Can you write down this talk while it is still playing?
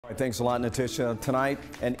Thanks a lot, Natisha. Tonight,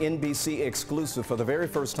 an NBC exclusive. For the very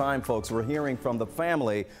first time, folks, we're hearing from the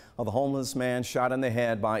family of the homeless man shot in the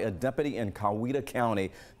head by a deputy in Coweta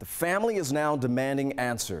County. The family is now demanding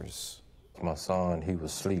answers. My son, he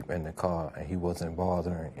was asleep in the car and he wasn't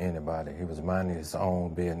bothering anybody. He was minding his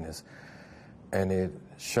own business. And it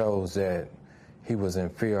shows that he was in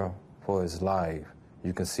fear for his life.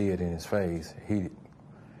 You can see it in his face. He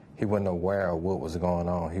wasn't aware of what was going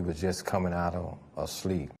on. He was just coming out of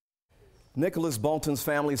sleep. Nicholas Bolton's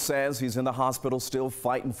family says he's in the hospital still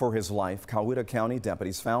fighting for his life. Coweta County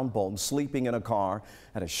deputies found Bolton sleeping in a car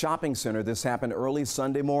at a shopping center. This happened early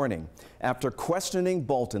Sunday morning. After questioning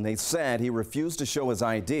Bolton, they said he refused to show his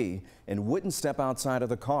ID and wouldn't step outside of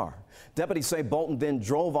the car. Deputies say Bolton then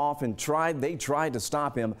drove off and they tried to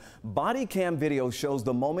stop him. Body cam video shows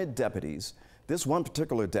the moment this one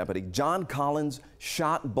particular deputy, John Collins,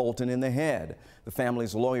 shot Bolton in the head. The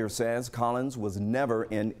family's lawyer says Collins was never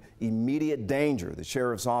in immediate danger. The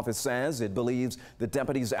sheriff's office says it believes the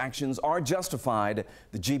deputy's actions are justified.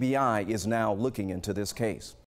 The GBI is now looking into this case.